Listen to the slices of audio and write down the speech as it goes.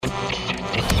For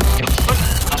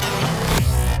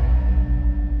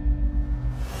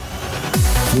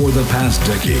the past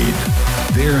decade,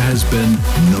 there has been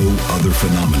no other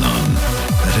phenomenon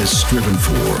that has striven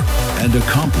for and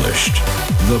accomplished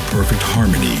the perfect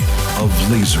harmony of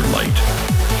laser light,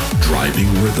 driving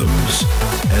rhythms,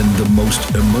 and the most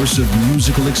immersive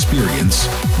musical experience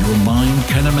your mind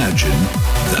can imagine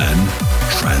than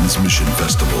Transmission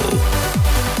Festival.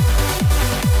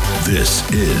 This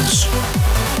is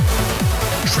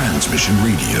Transmission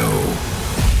Radio.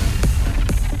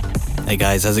 Hey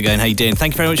guys, how's it going? How you doing?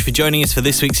 Thank you very much for joining us for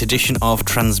this week's edition of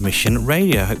Transmission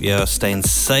Radio. I hope you're staying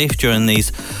safe during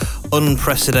these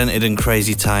unprecedented and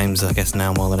crazy times. I guess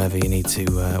now more than ever you need to,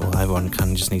 everyone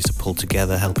kind of just needs to pull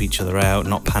together, help each other out,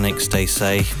 not panic, stay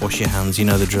safe, wash your hands, you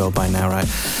know the drill by now, right?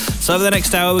 So over the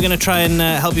next hour we're going to try and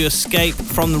help you escape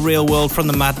from the real world, from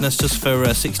the madness, just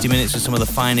for 60 minutes with some of the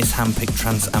finest hand-picked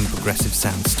trance and progressive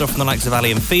sounds. Stuff from the likes of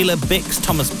Ali and Fila, Bix,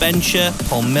 Thomas Bencher,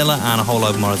 Paul Miller and a whole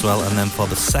load more as well. And then for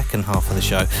the second half of the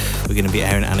show we're going to be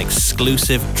airing an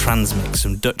exclusive transmix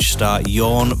from Dutch star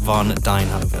Jorn van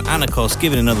Dijnhoven, and of course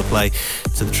giving another play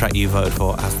to the track you voted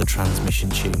for as the Transmission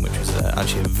tune, which was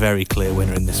actually a very clear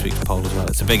winner in this week's poll as well.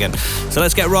 It's a big one. So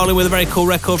let's get rolling with a very cool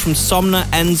record from Somna,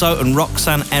 Enzo and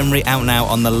Roxanne Emery, out now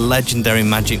on the legendary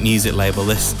Magic Music label.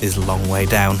 This is Long Way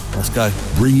Down. Let's go.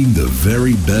 Bringing the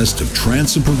very best of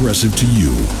trance and progressive to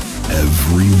you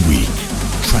every week.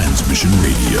 Transmission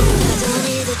Radio.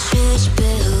 Only the church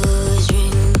bells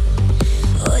ring,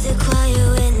 or the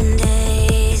choir when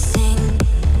they sing.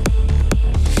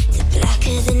 The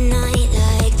blacker the night,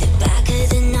 like the back of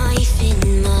the knife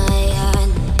in my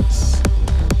hands.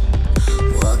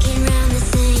 Walking round the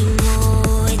same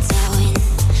old town,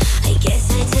 I guess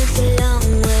I took the long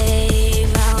way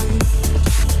round.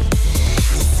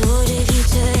 The thought of you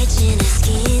touching my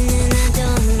skin and I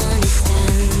don't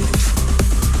understand.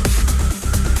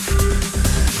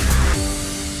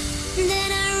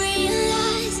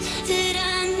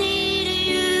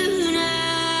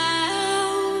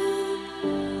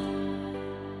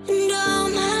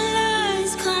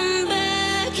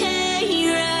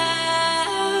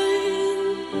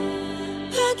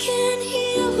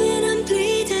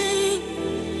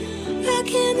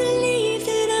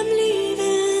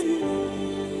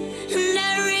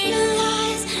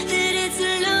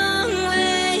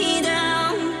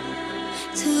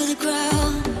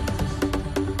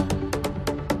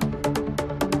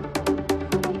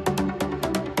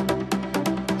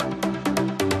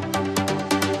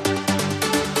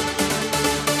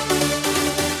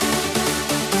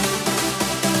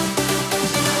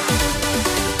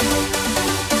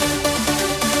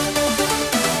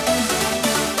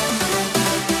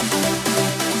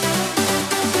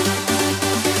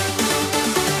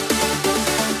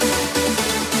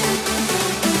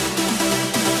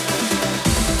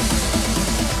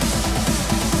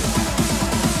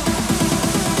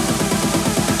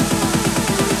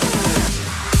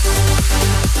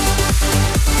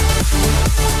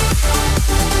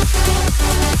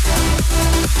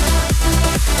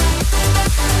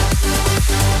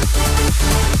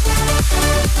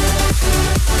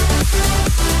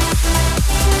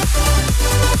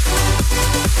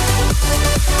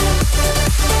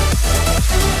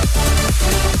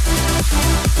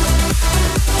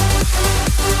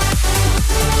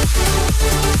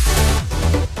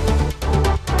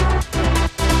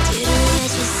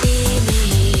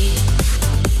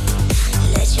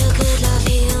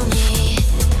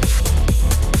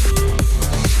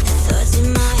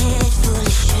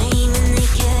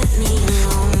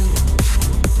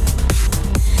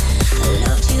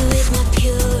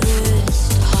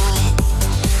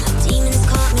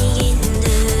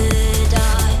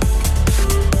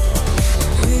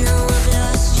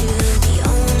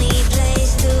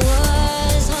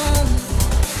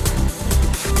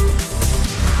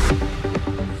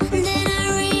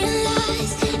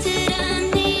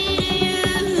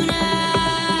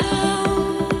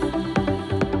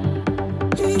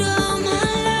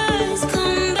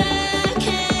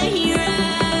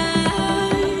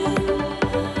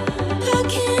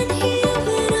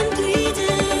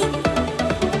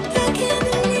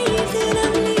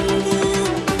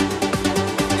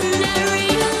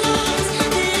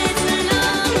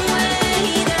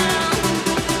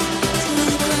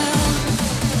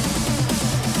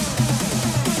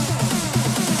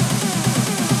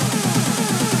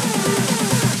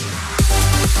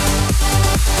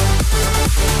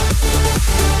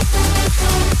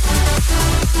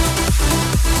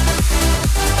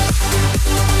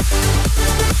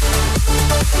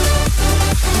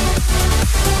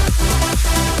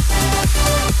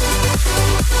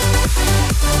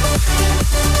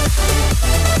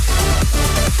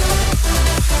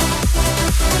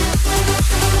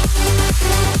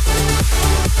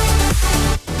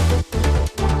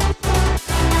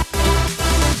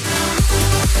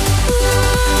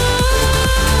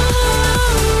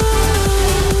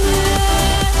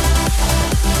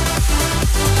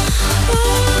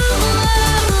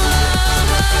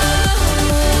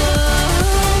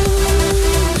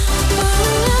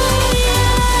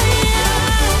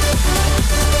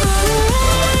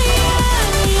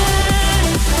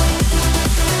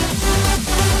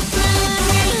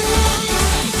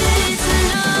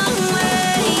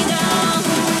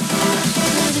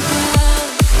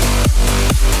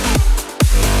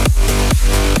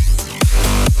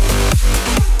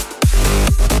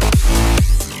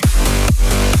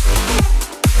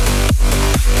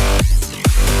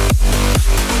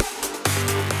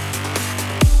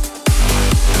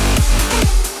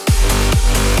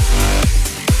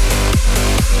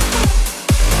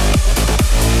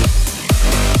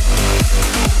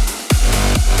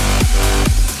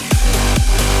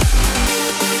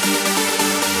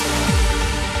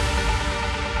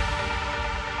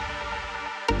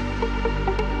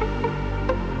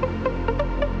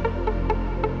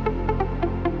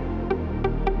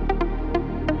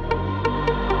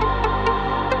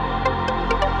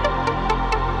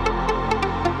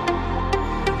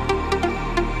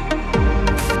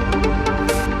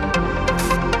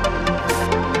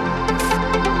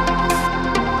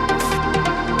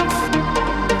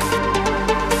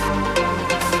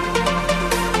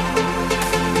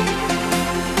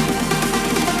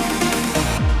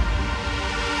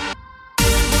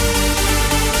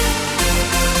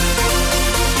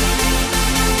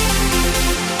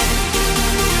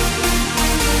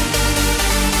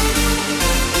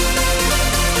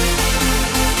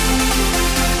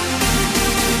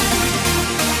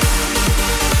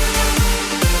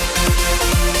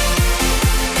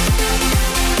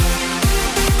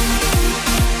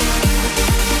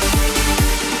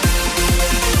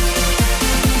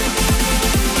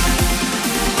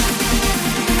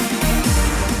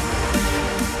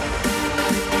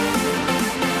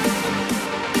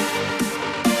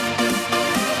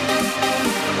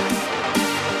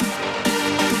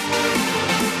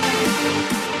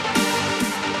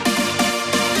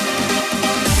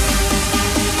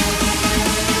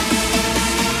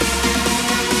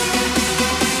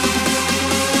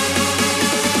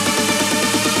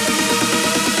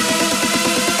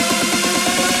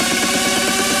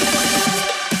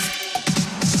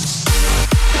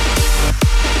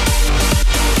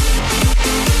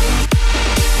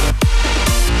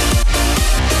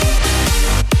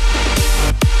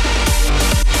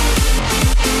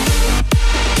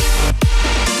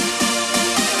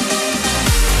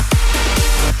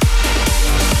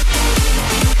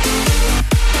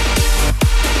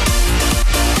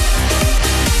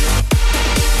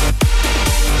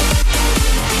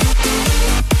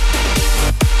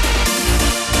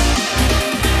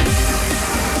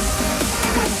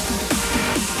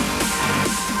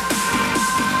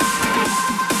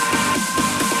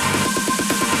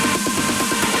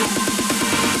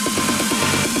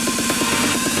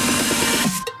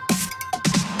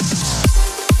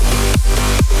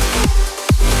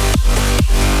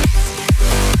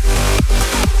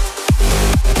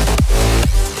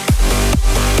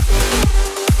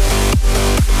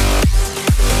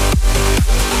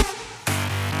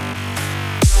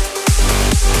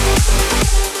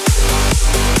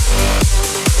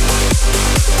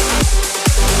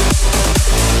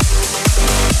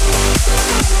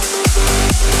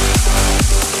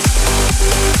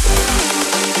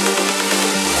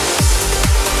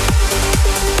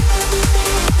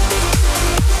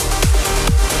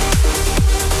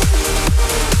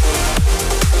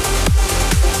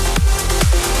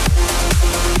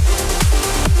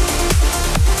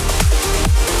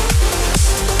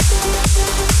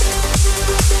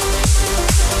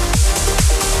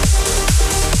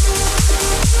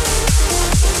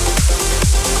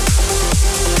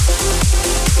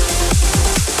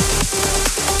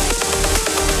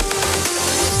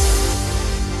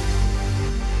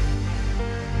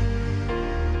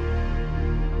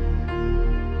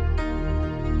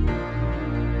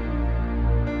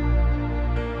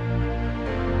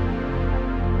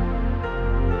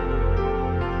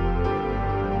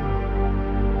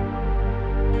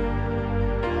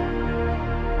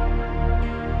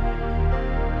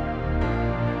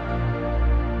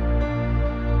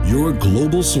 your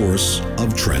global source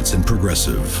of trance and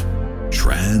progressive.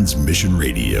 Transmission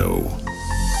Radio.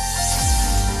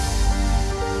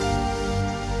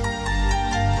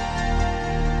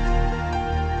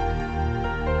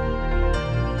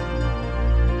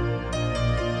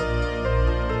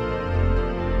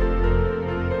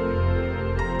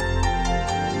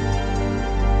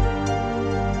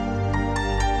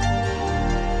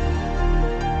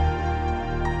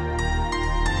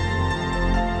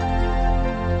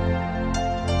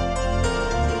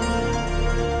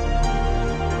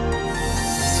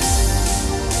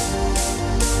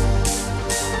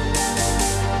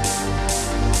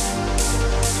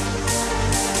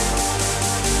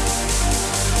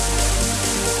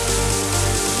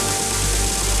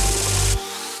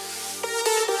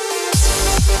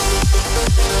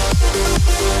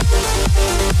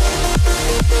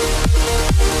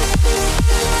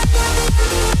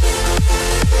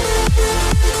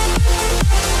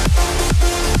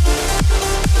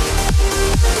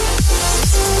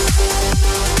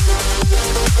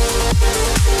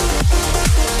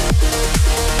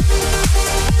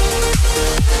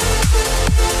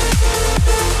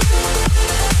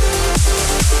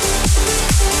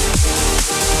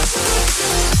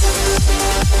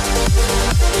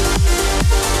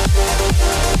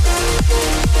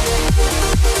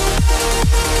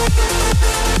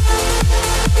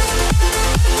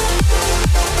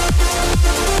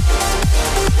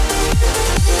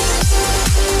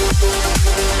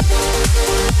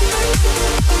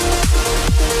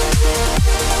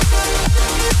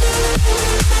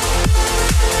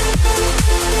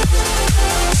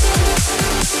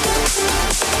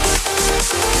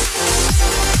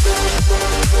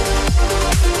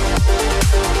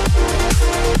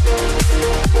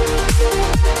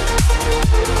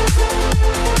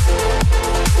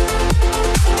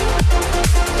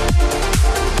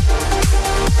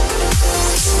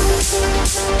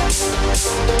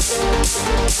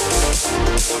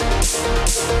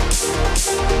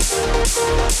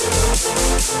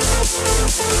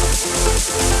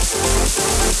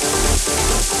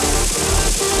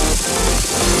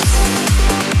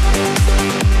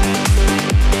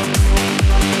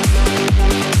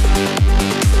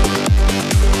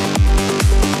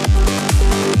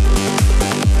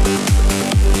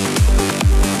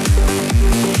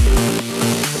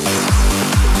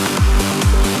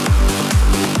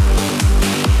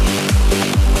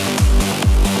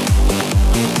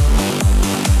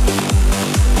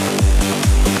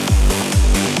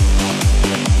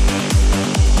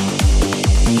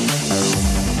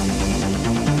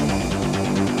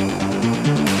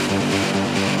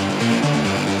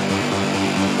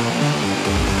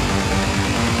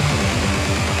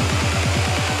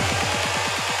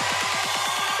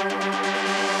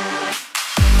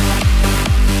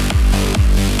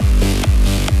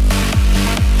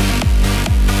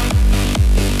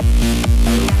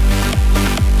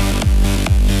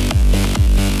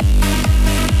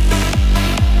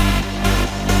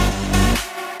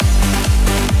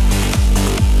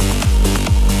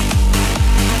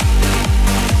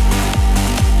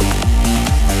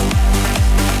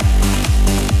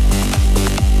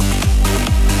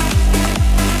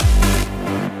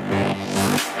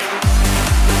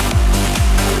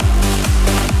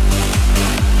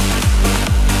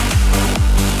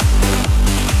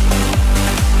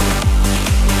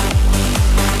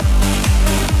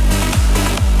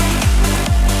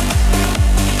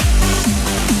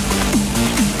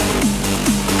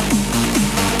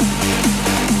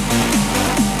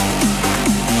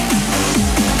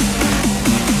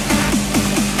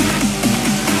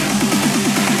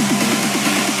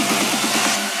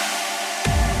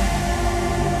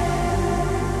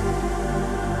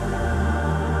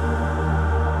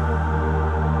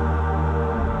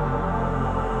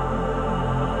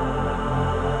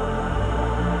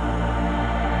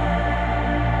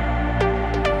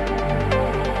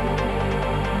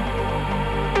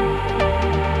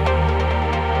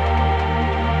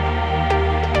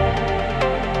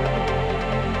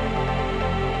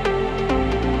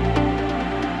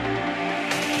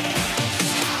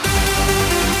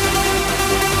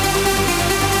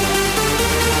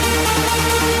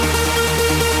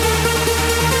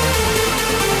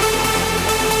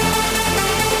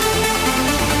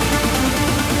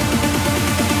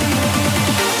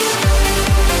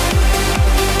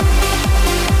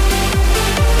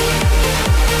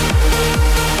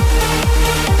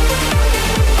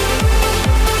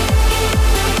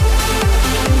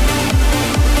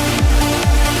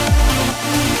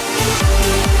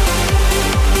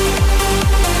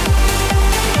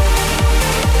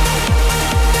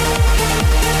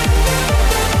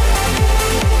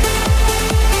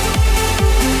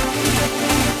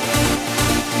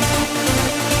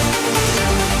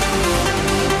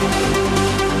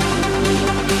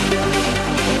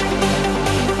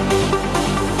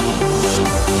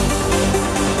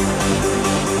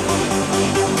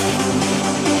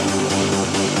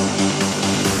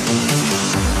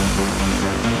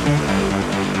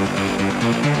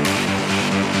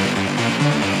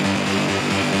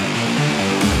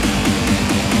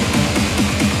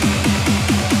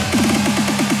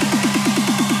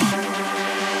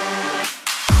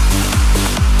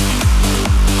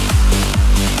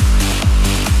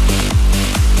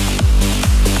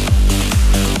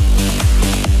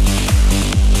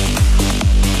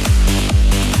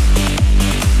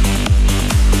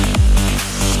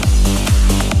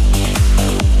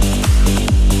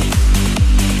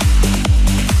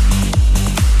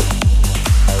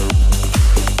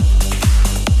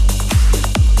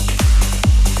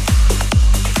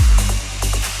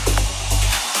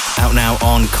 now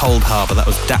on Cold Harbour. That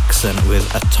was Daxson with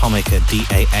Atomica,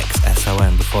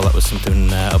 Daxson. Before that was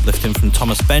something uplifting from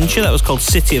Thomas Bencher. That was called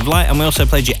City of Light. And we also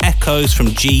played you Echoes from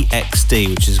GXD,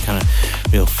 which is a kind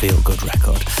of real feel-good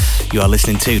record. You are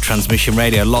listening to Transmission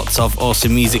Radio. Lots of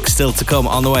awesome music still to come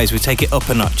on the way as we take it up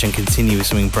a notch and continue with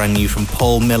something brand new from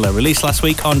Paul Miller. Released last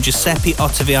week on Giuseppe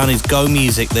Ottaviani's Go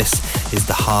Music. This is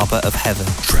The Harbour of Heaven.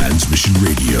 Transmission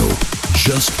Radio,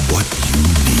 just what you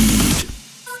need.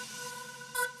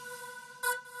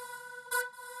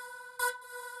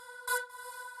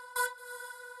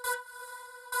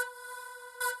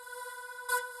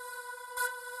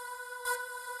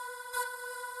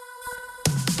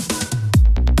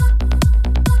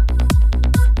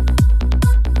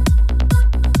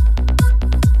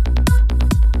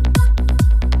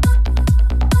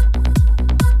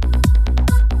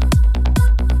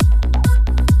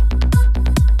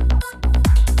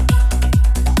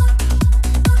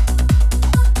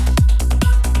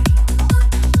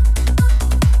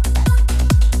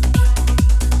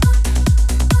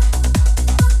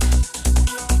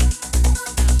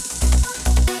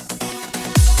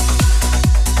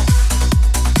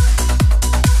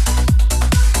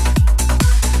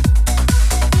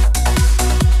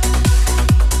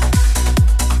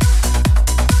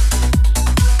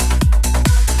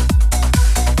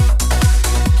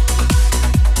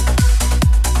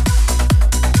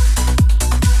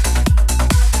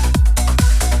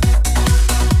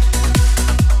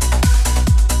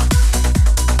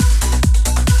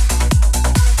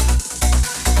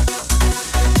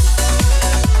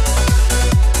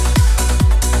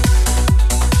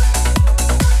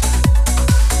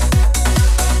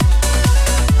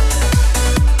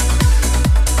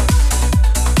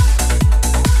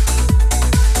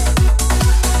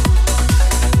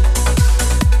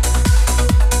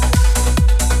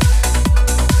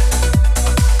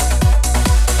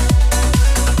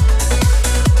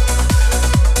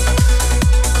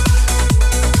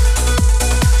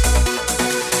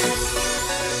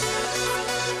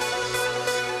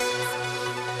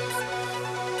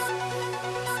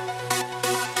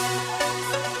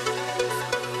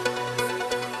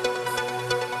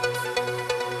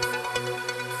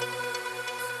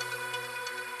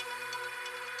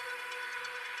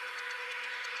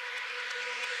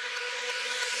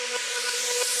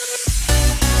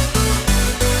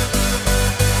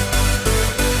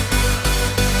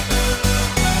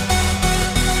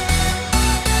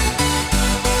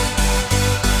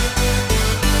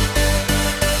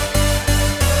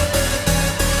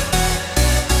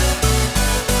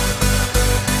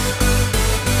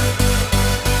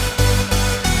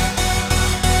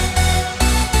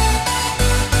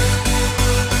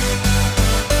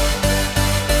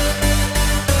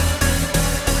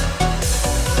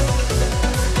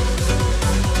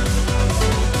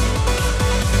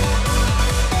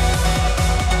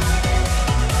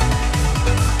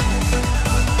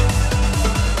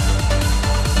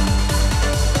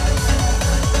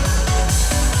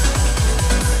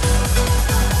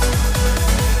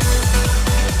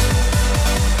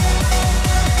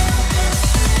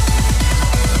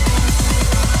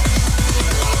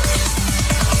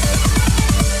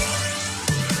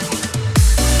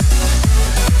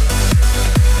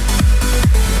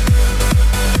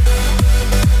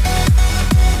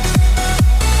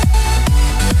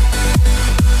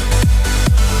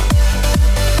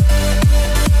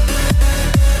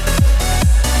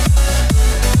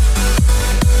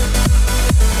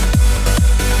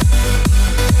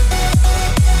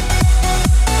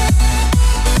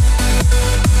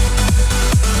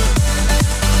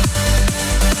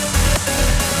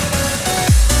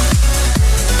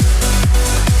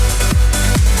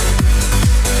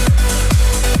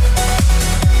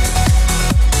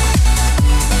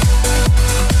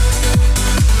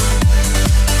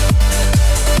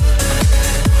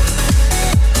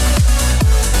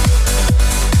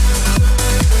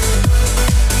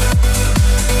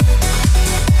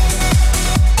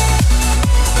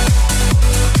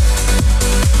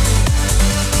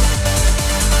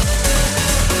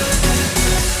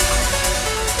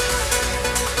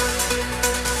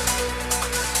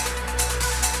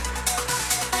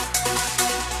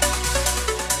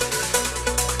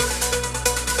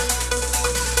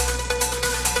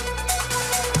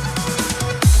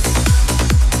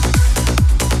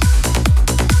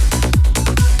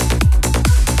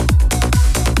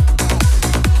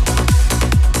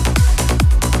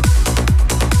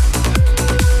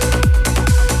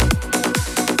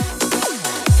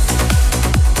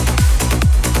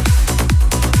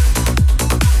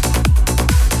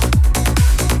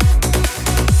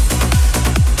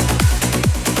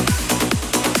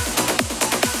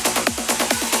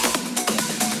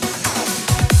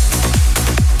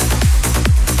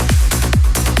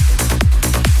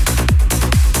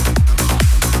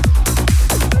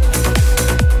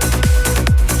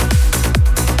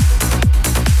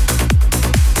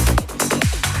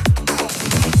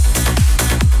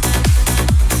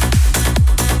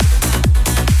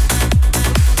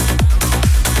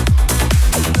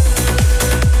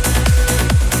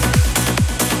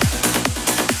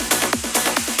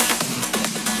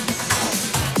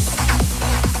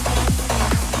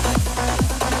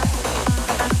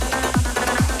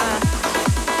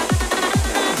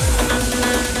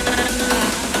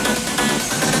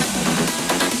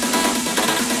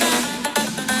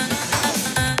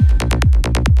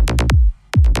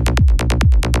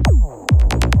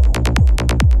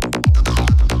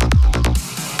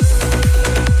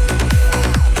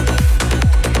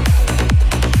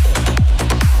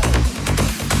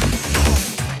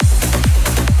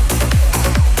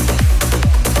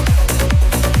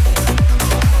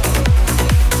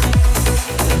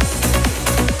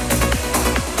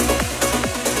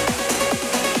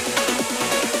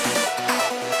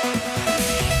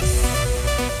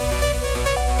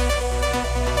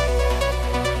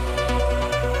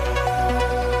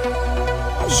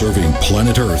 serving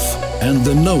planet Earth and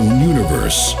the known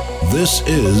universe. This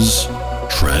is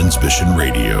Transmission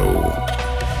Radio.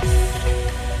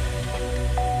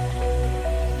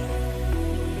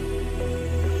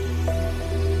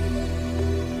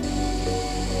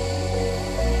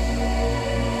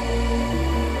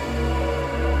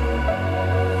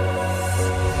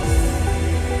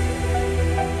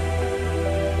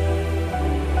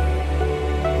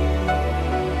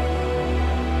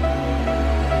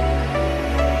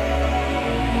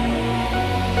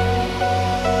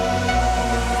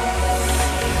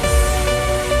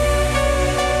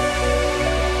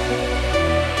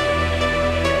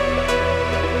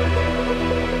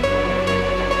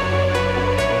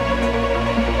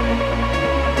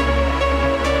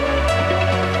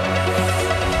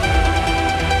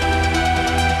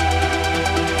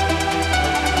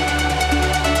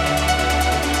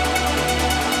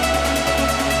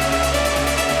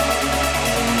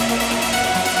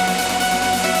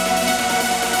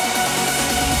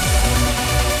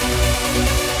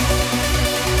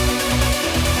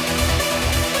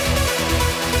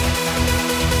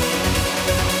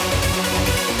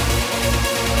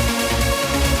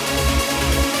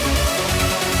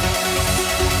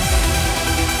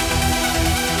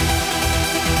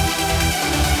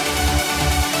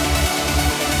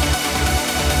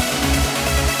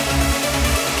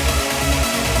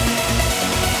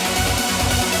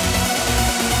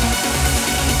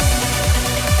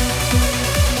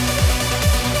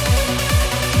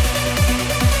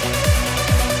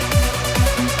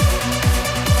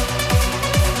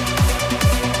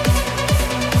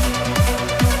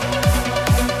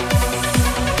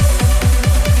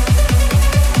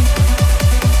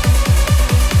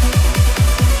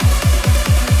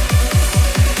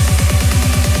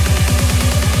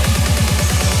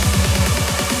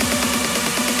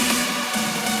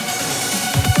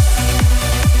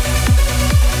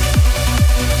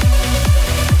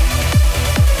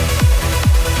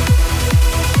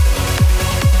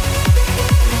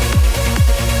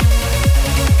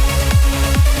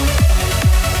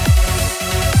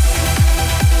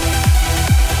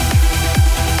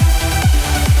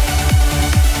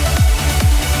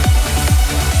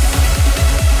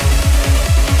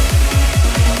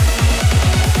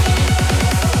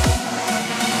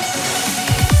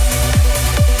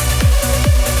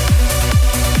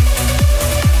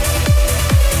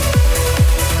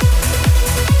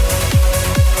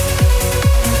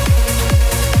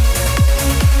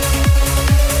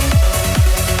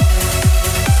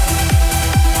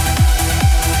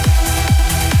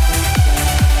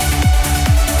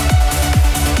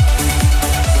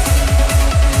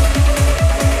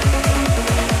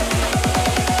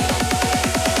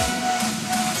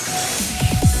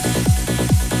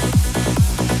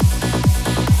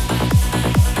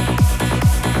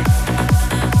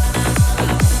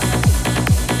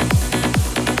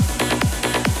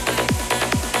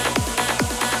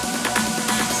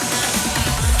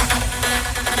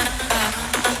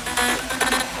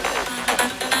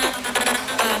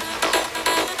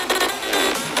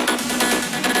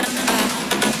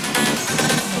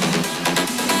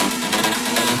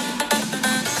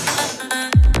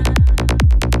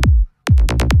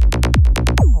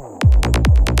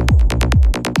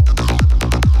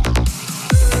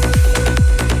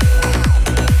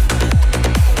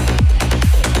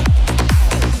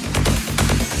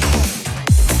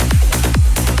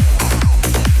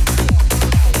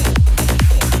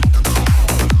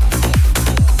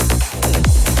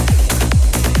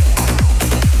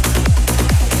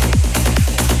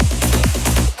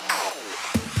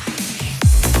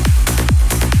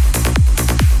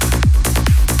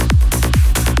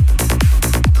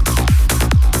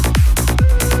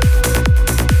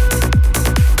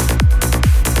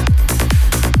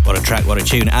 What a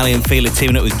tune. Aly and Fila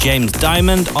teaming up with James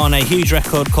Diamond on a huge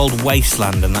record called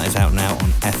Wasteland, and that is out now on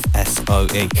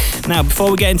FSOE. Now,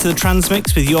 before we get into the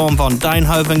Transmix with Jorn von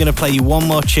Deynhoven, I'm going to play you one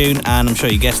more tune, and I'm sure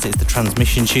you guessed it, it's the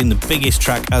Transmission tune, the biggest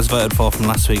track as voted for from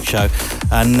last week's show.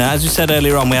 And as we said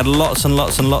earlier on, we had lots and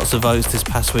lots and lots of votes this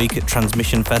past week at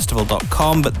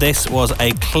transmissionfestival.com, but this was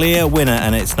a clear winner,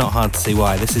 and it's not hard to see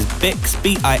why. This is Bix,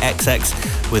 B-I-X-X,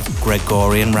 with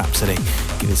Gregorian Rhapsody.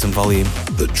 Give it some volume.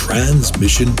 The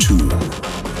Transmission Tune.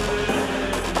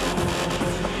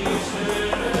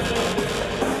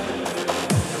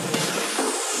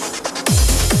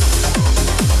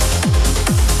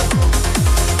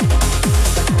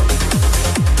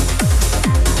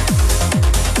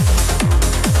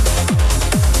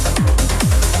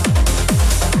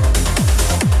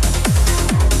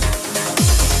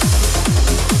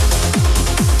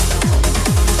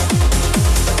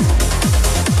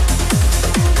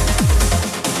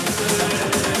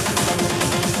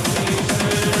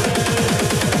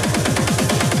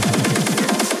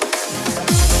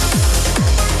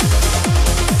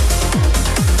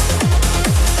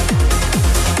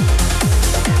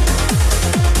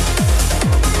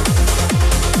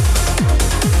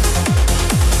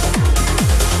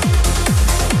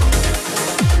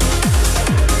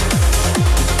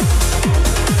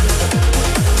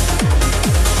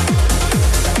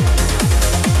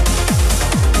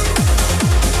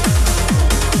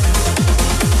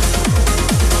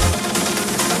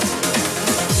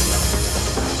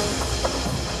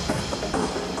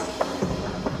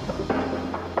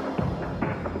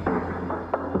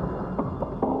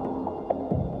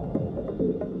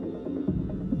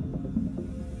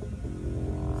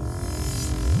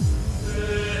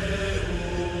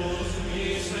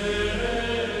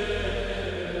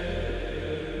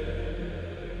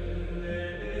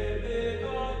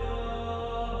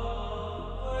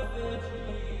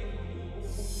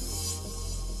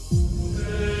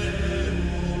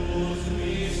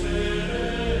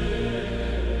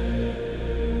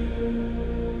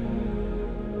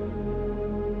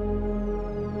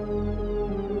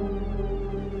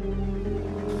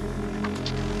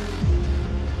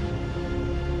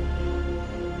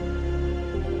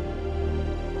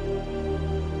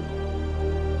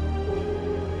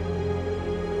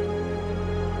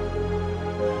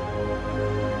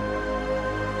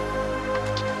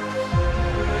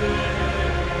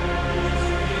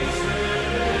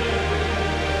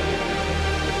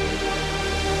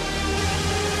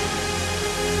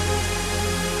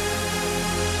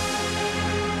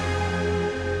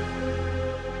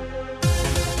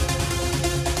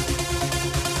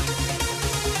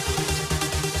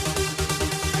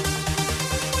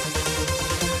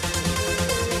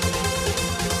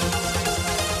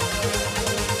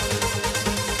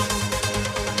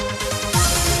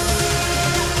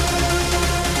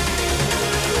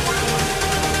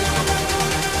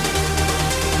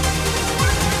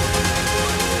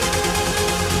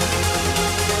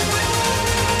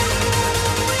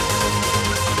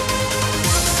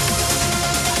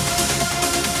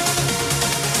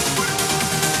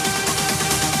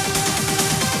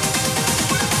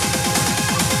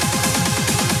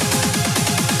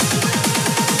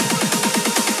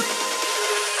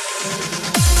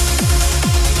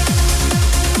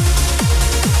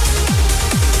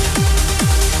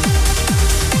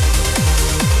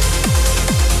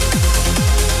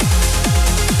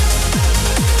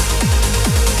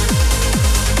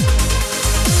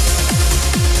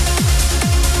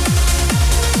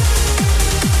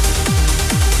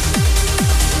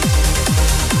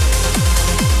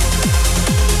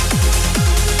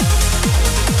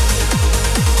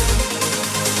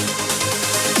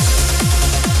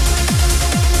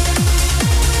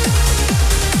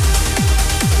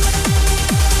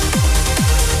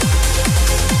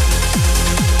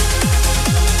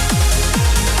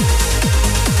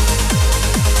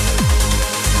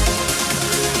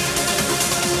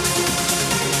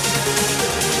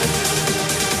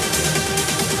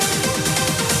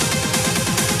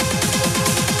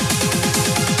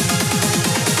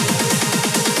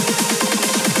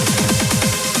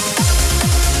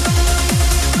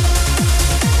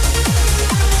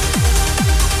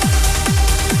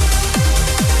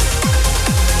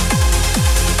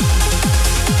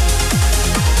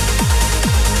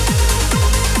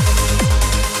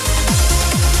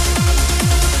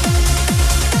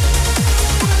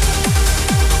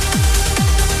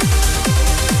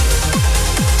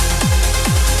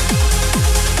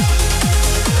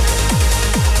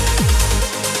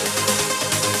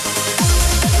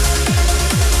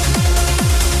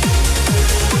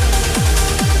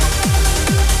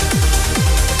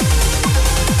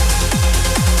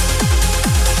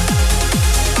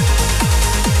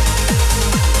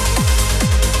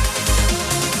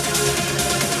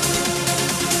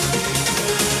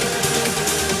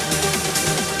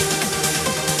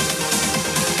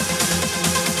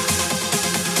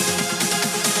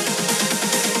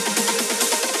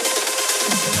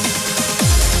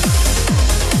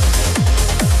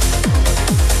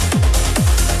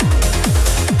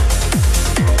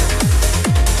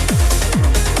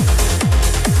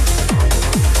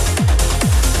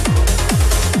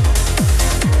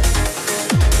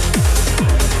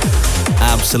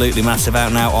 absolutely massive,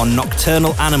 out now on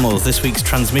Nocturnal Animals. This week's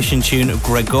transmission tune,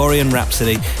 Gregorian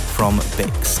Rhapsody from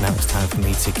Bix. Now it's time for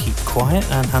me to keep quiet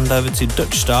and hand over to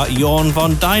Dutch star Jorn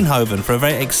van Deynhoven for a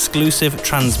very exclusive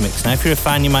transmix. Now, if you're a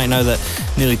fan, you might know that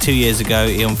nearly 2 years ago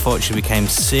he unfortunately became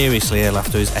seriously ill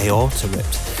after his aorta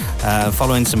ripped.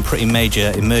 Following some pretty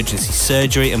major emergency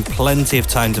surgery and plenty of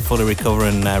time to fully recover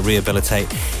and rehabilitate,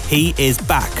 he is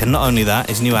back. And not only that,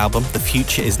 his new album, The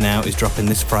Future Is Now, is dropping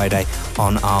this Friday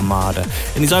on Armada.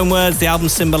 In his own words, the album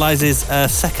symbolises a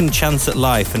second chance at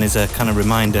life and is a kind of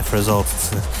reminder for us all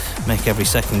to make every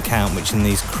second count, which in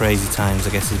these crazy times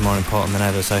I guess is more important than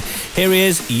ever. So here he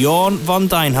is, Jorn van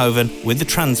Deynhoven with the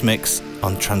Transmix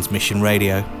on Transmission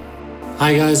Radio.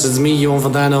 Hi guys, it's me, Jorn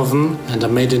van Deynhoven, and I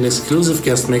made an exclusive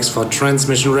guest mix for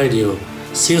Transmission Radio.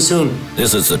 See you soon.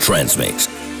 This is the Transmix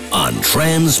on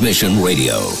Transmission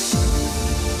Radio.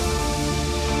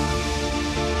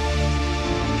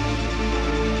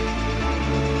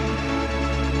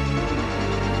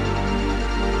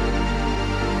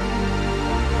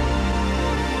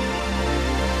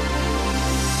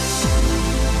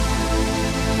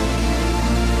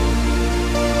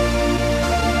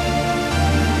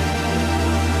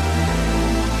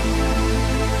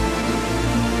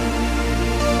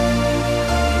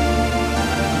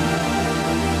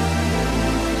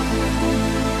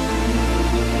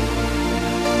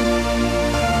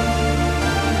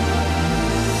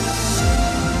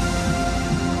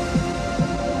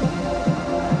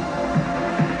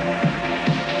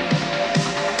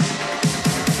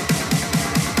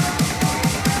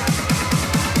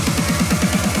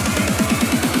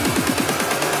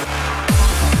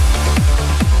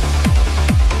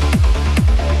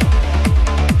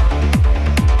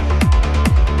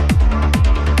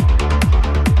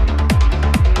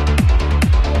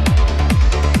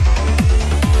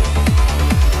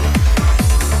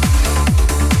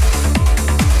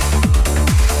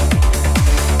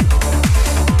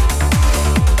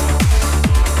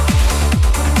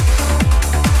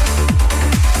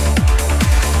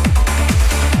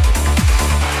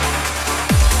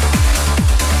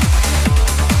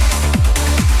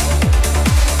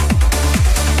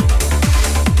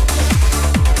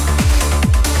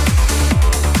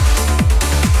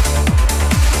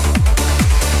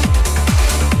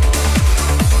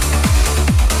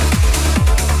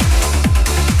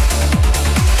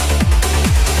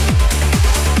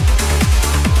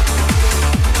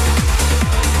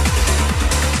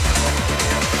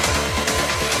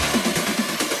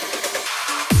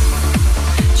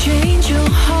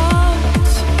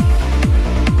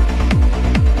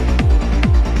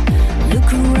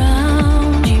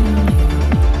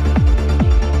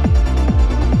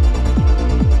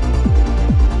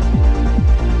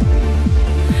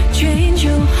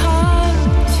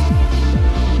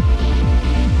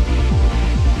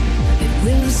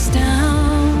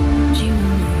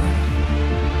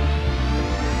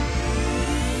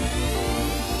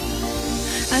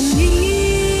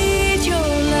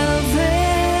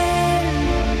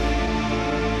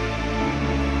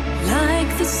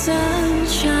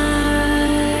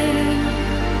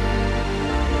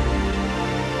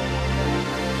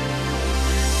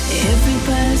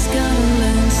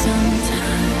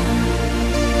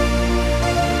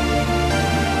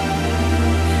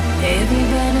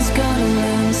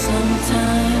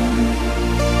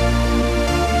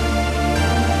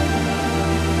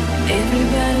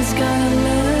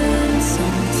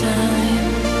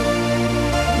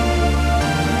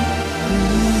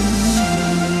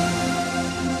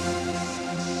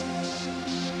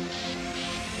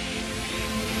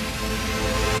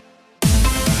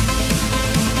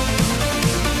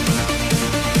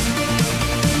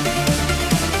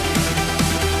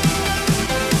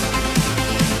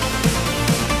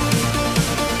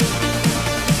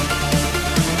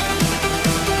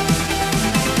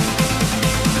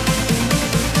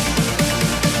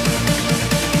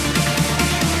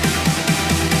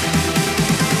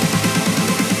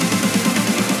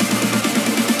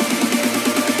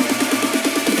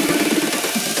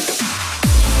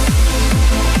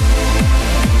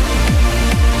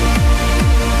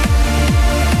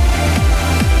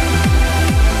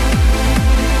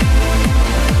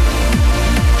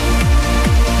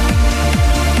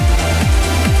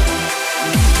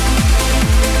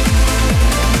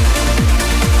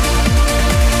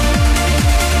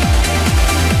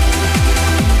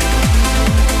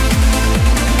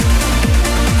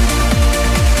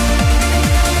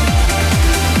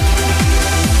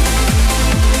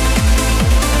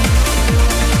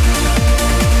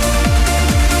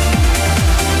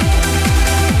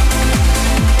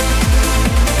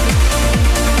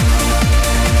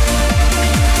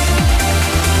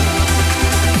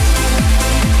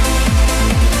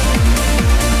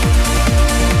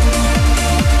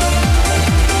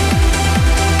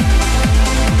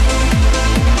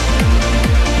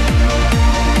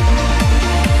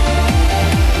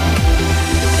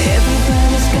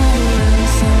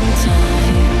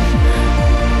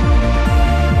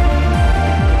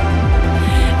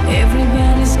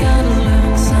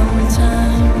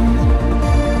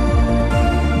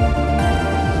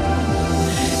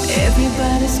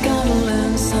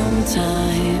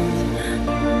 sometime.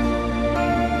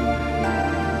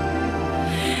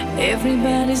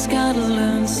 Everybody's gotta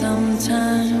learn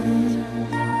sometime.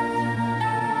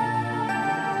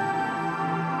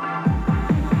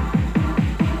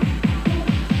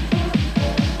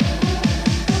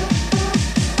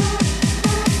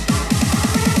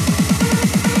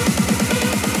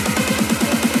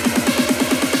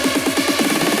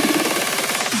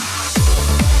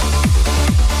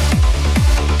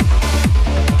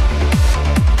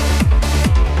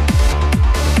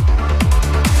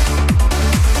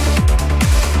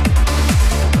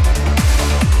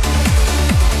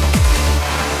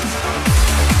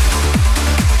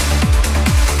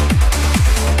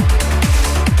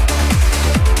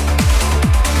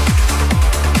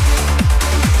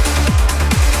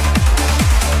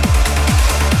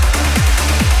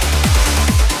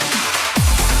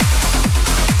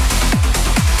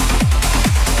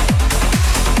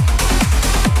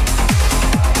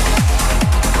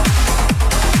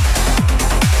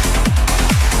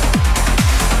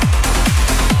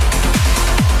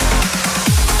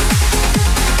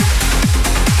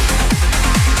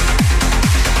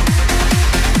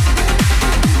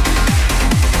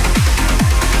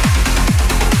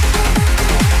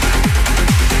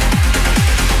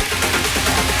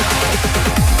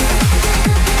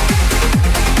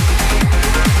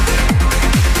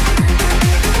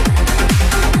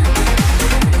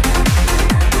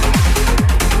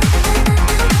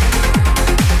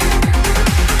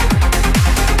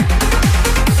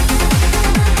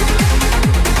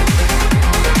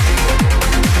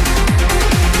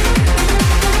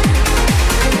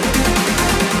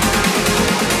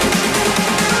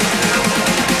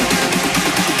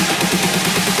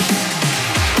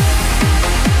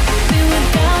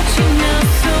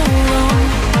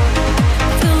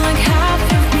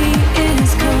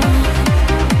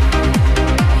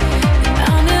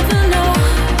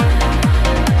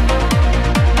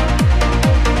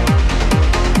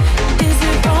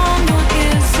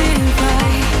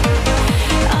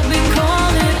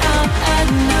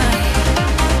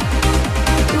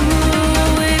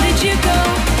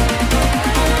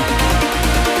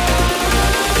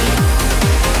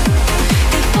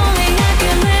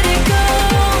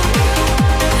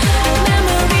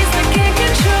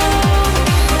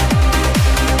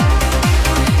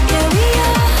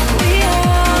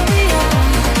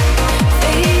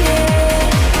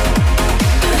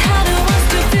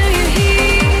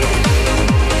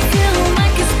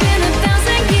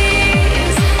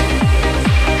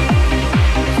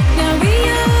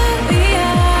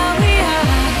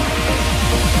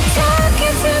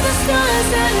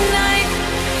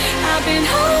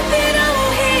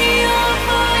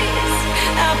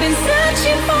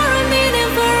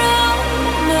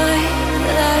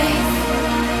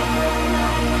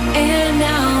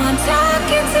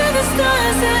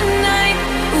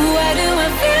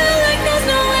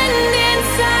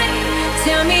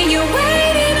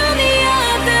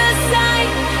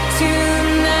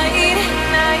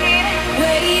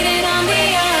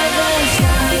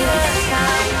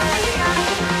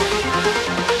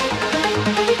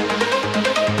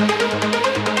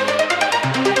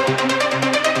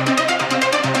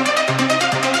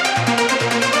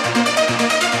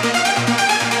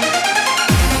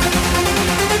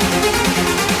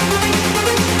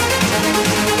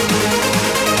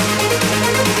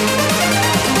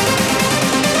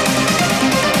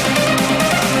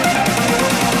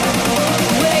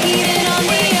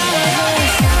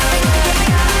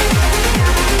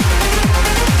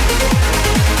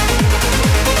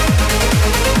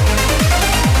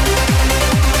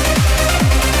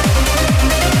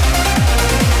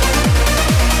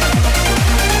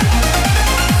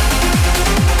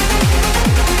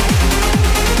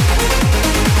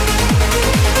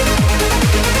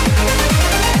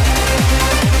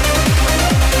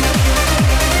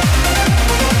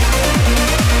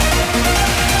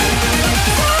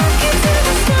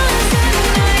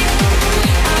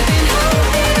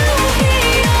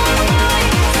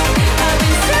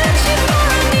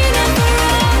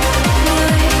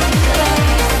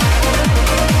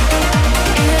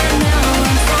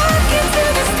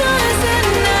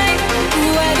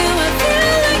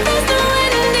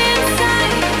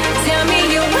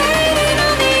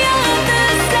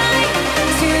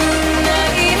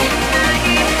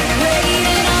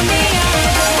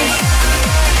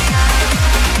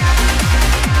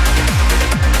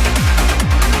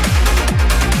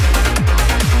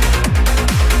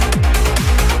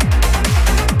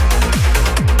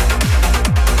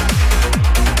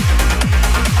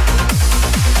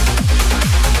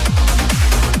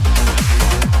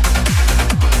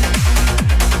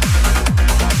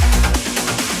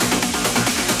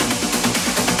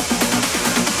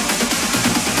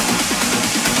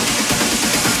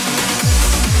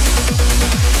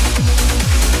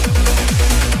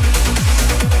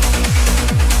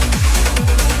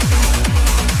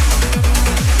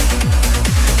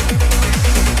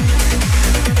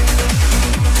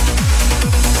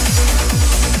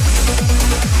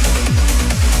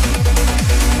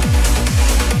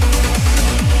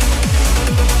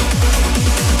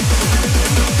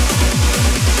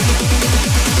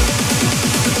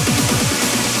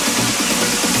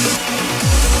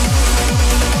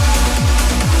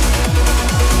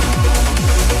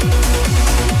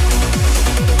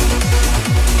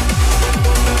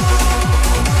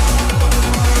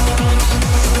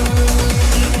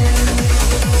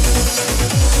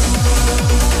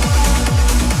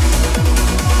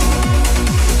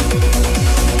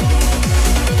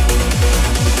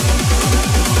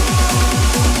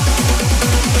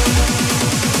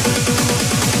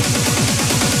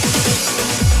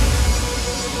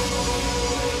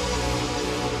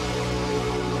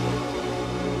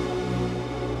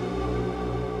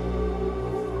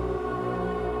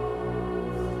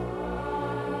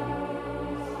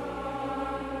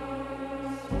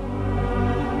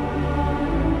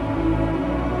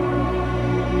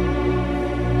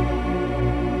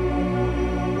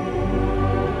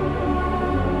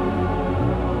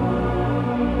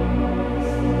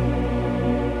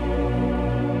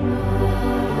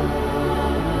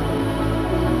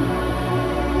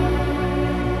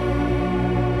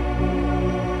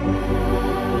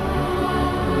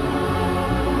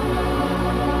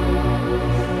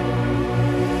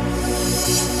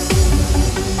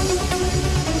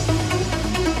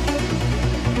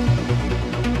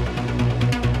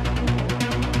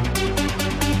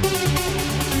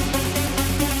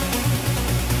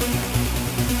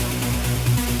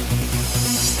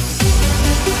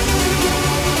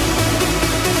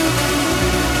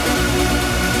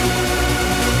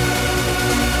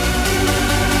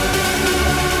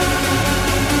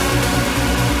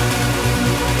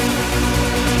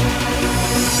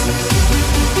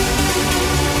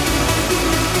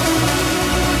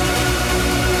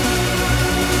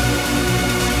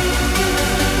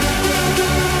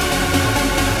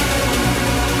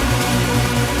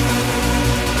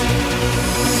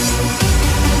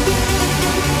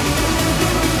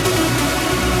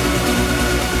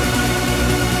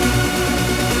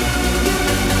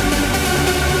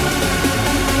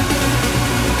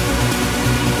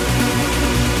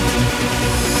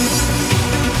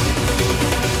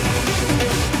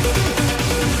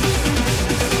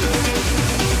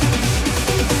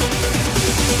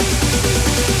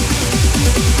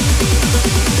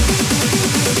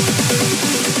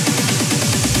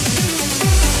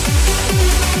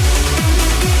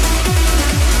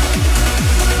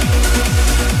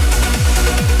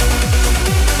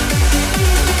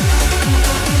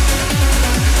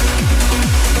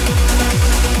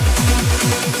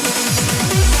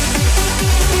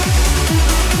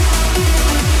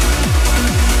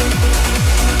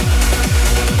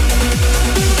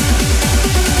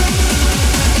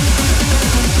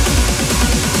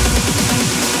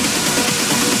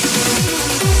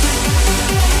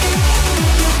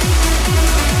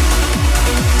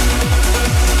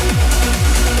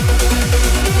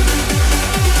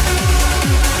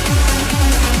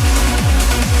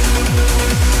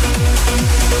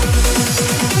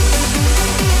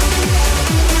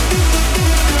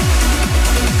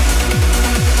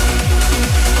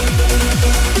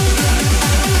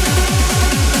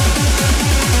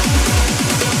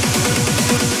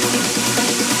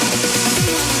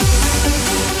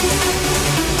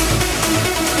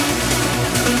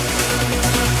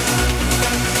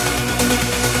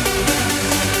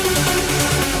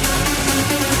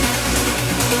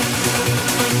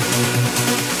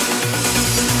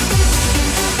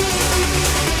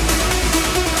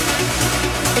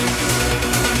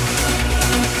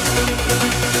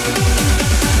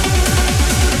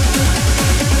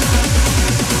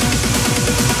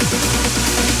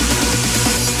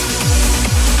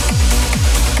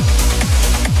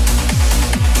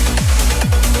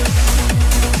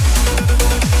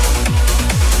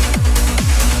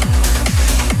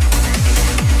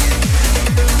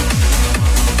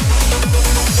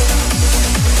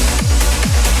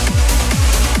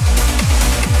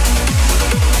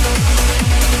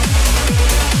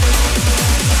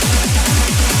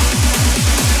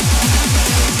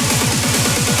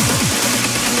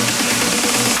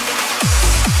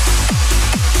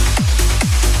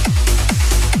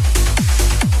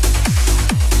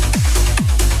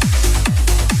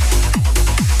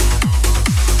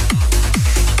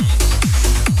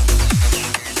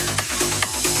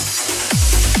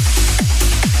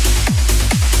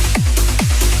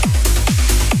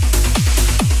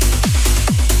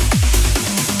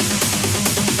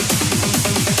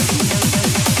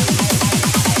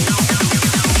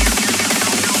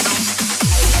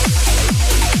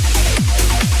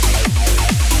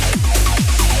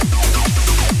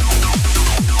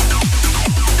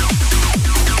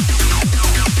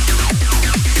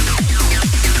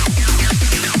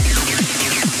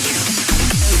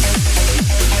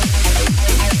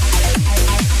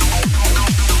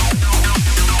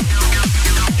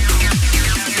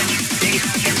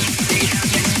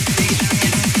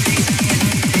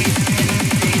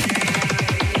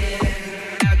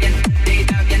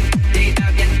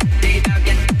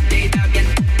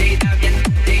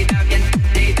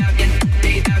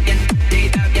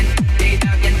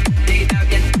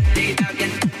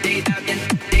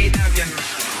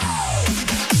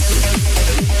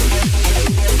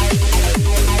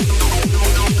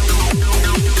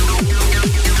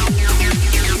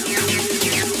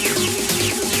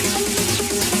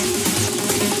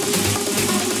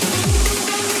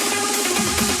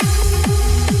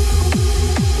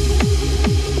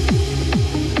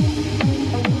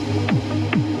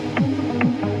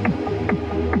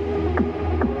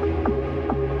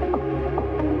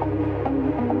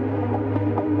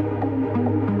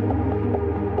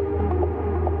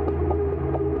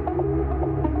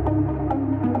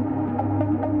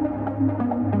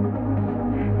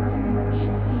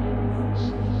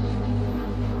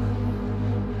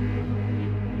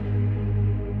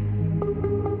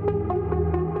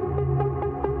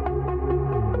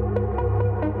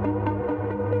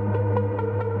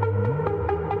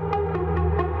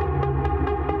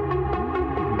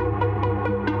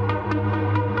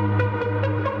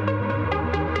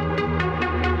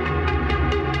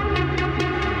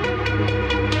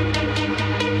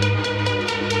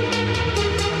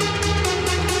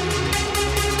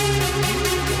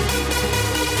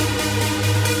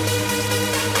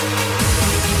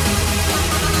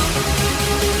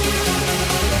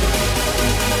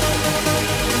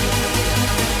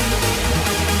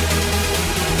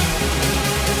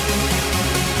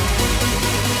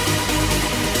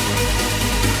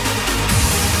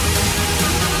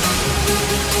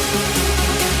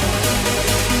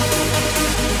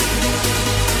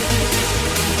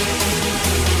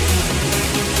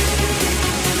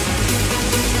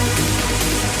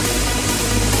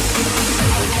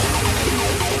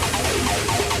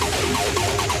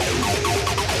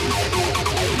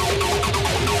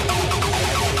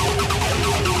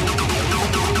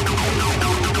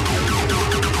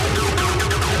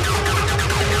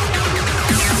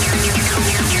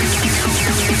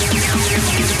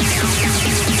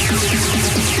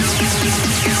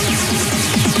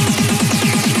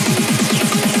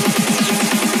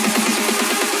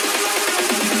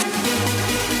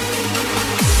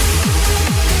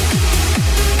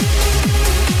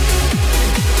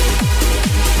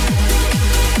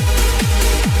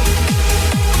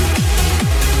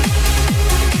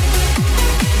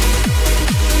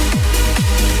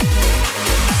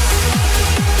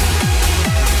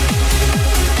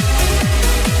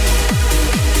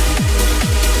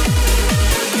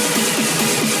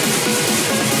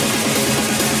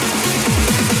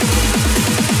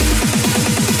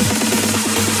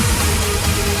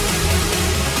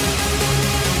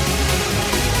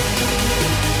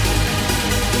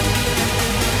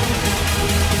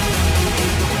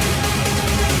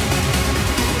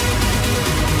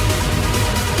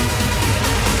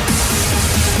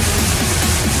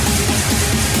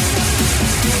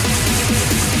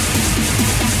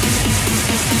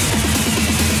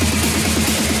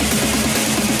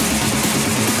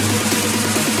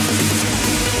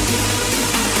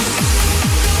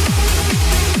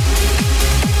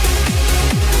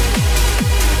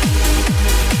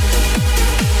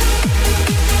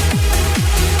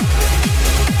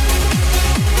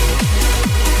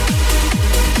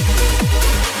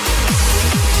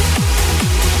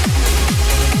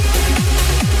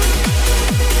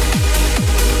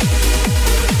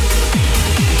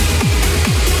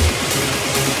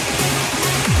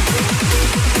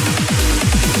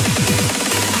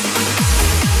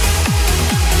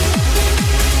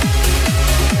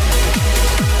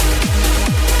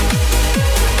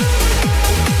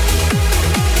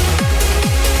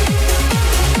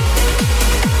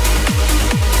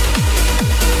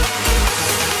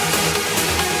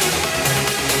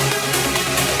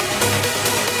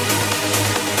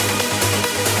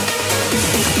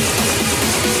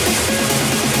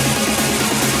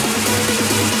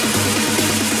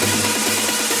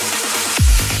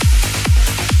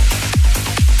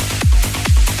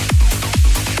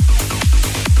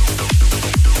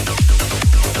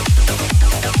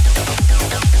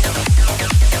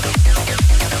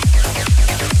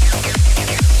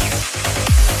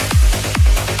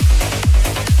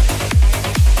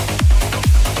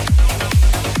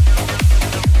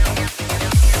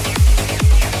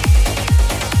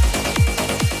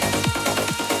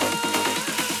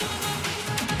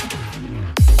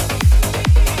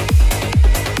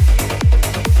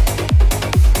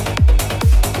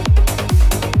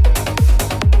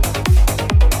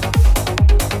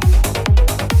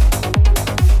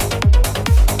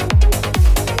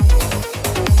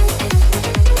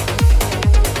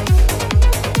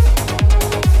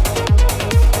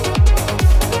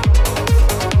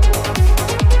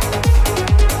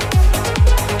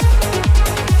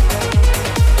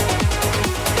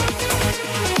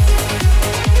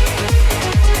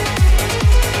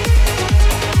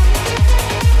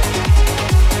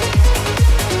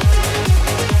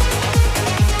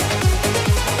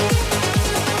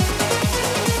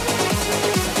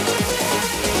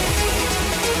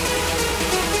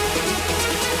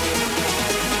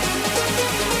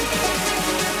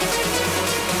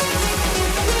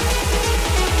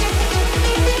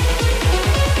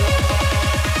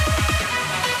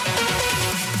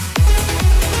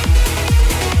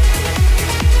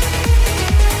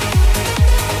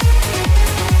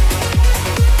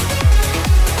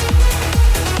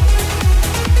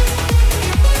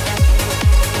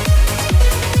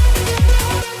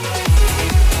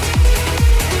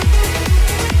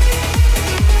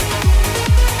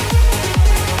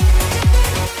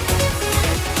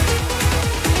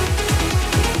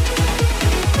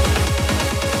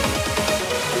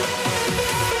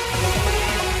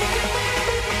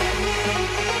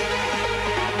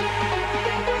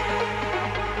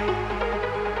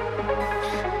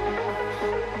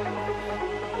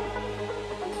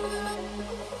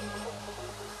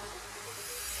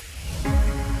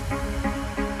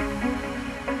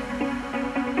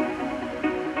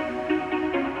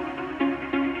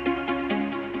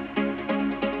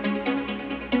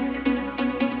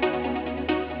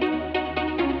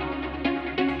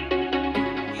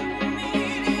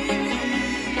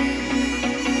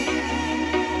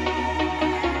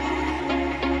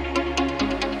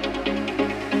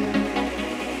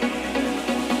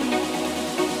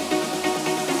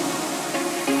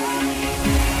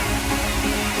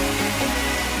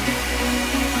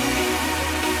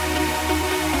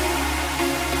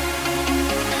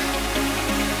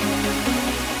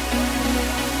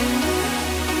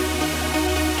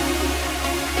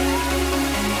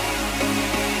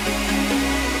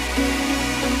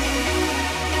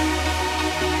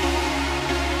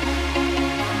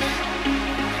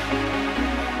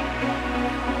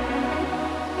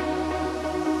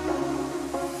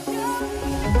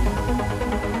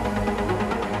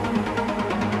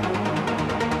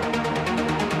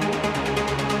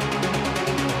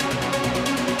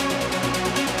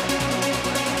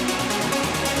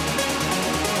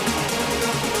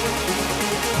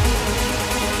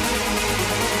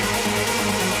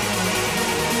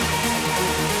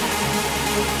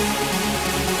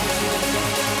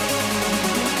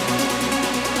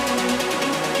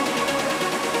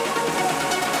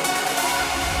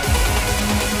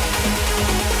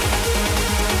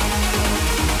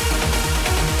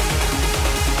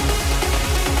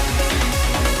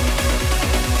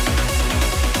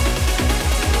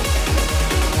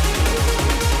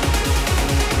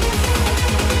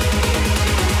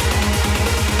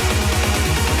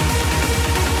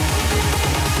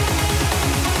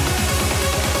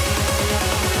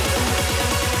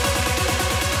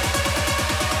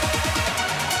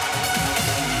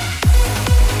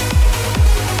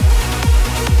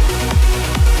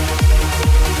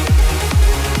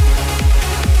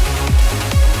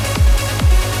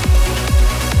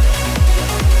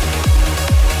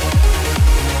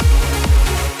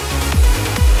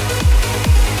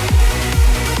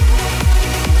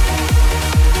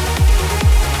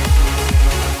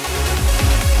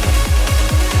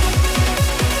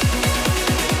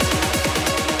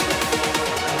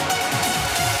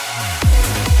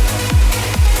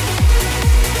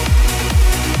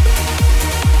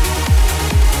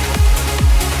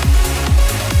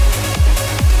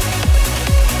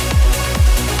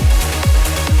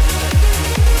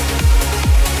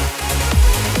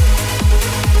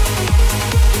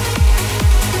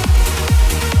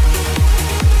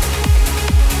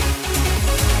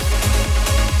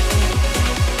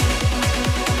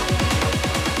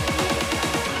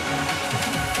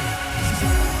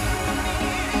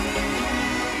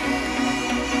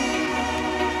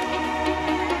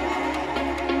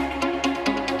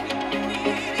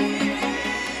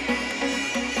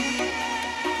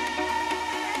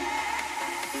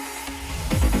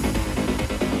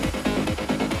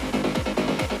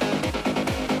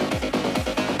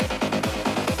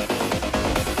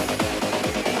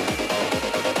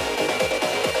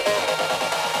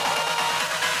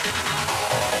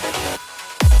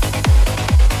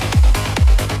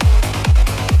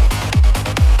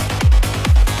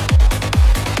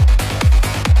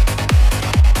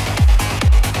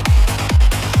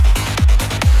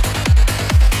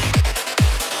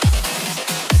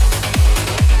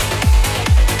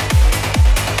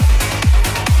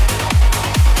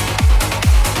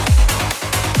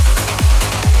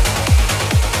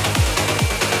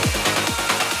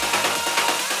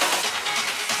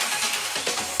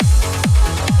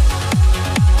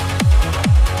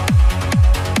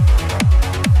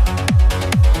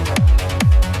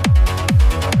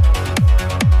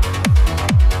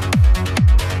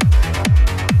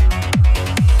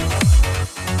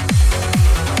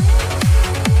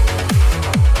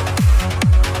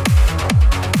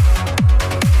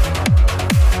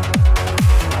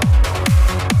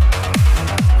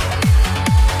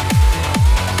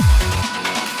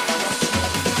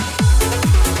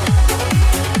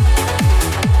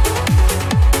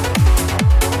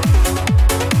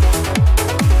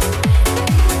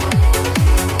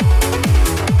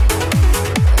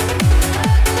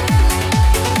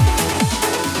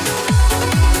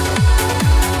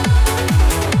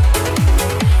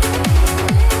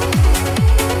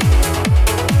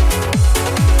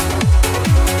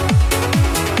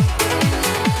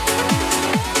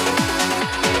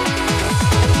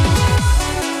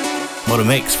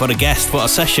 mix, what a guest, what a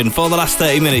session. For the last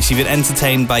 30 minutes, you've been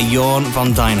entertained by Jorn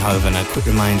van Dijnhoven. A quick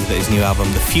reminder that his new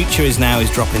album, The Future Is Now, is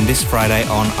dropping this Friday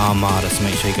on Armada, so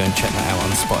make sure you go and check that out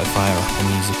on Spotify or Apple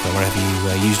Music or wherever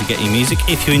you usually get your music.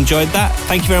 If you enjoyed that,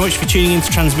 thank you very much for tuning into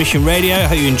Transmission Radio.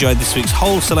 I hope you enjoyed this week's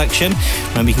whole selection.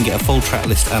 Remember, you can get a full track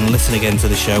list and listen again to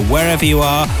the show wherever you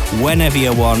are, whenever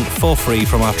you want, for free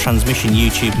from our Transmission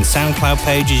YouTube and SoundCloud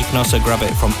pages. You can also grab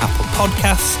it from Apple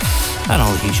Podcasts and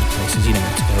all the usual places. You know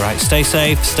where to go, right? Stay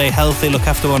safe, stay healthy, look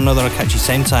after one another. I'll catch you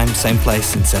same time, same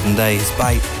place in 7 days.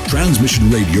 Bye. Transmission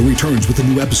Radio returns with a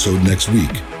new episode next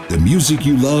week. The music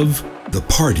you love, the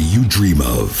party you dream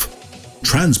of.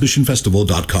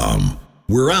 TransmissionFestival.com.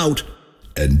 We're out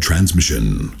and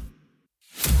Transmission.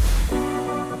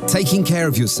 Taking care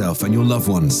of yourself and your loved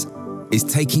ones is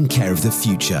taking care of the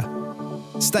future.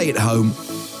 Stay at home,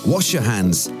 wash your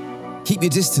hands, keep your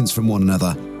distance from one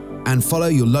another, and follow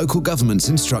your local government's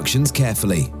instructions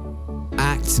carefully.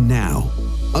 Act now.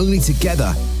 Only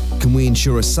together can we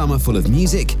ensure a summer full of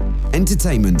music,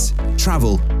 entertainment,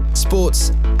 travel,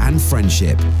 sports, and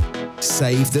friendship.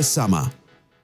 Save the summer.